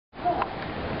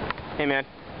Hey man,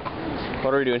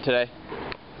 what are we doing today?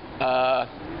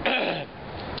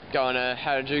 Going to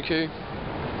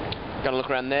Harajuku, gonna look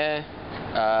around there,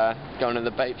 going to the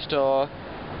Bape store,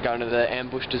 going to the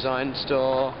Ambush Design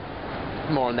store,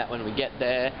 more on that when we get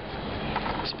there.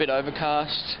 It's a bit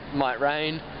overcast, might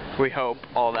rain. We hope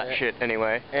all that shit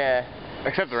anyway. Yeah.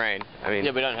 Except the rain, I mean.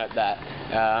 Yeah, we don't hope that.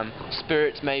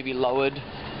 Spirits may be lowered,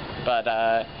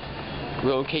 but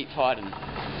we'll keep fighting.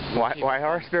 Why are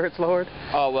our spirits lowered?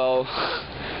 Oh well,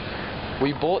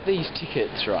 we bought these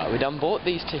tickets, right? We done bought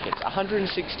these tickets,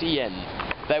 160 yen.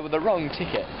 They were the wrong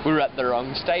ticket. We were at the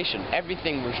wrong station.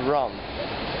 Everything was wrong.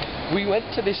 We went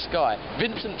to this guy.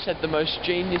 Vincent said the most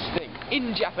genius thing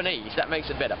in Japanese. That makes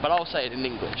it better, but I'll say it in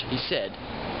English. He said,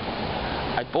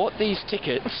 "I bought these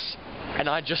tickets and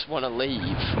I just want to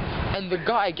leave." And the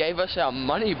guy gave us our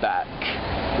money back.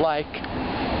 Like,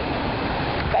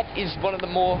 that is one of the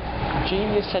more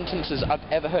genius sentences I've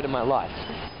ever heard in my life.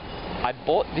 I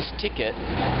bought this ticket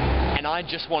and I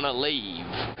just want to leave.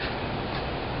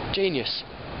 Genius.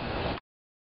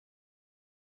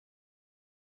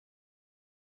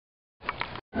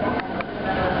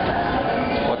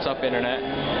 What's up,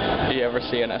 internet? Do you ever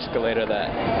see an escalator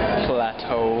that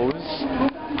plateaus?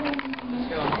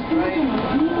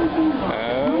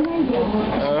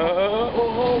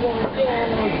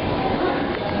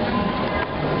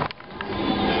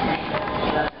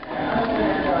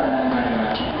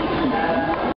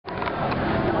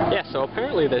 Yeah, so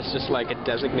apparently there's just like a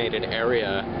designated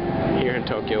area here in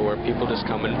Tokyo where people just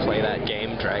come and play that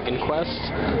game Dragon Quest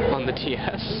on the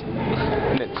DS.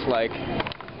 And it's like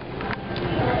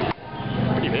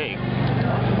pretty big.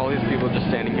 All these people just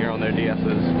standing here on their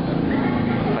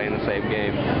DSs playing the same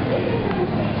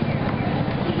game.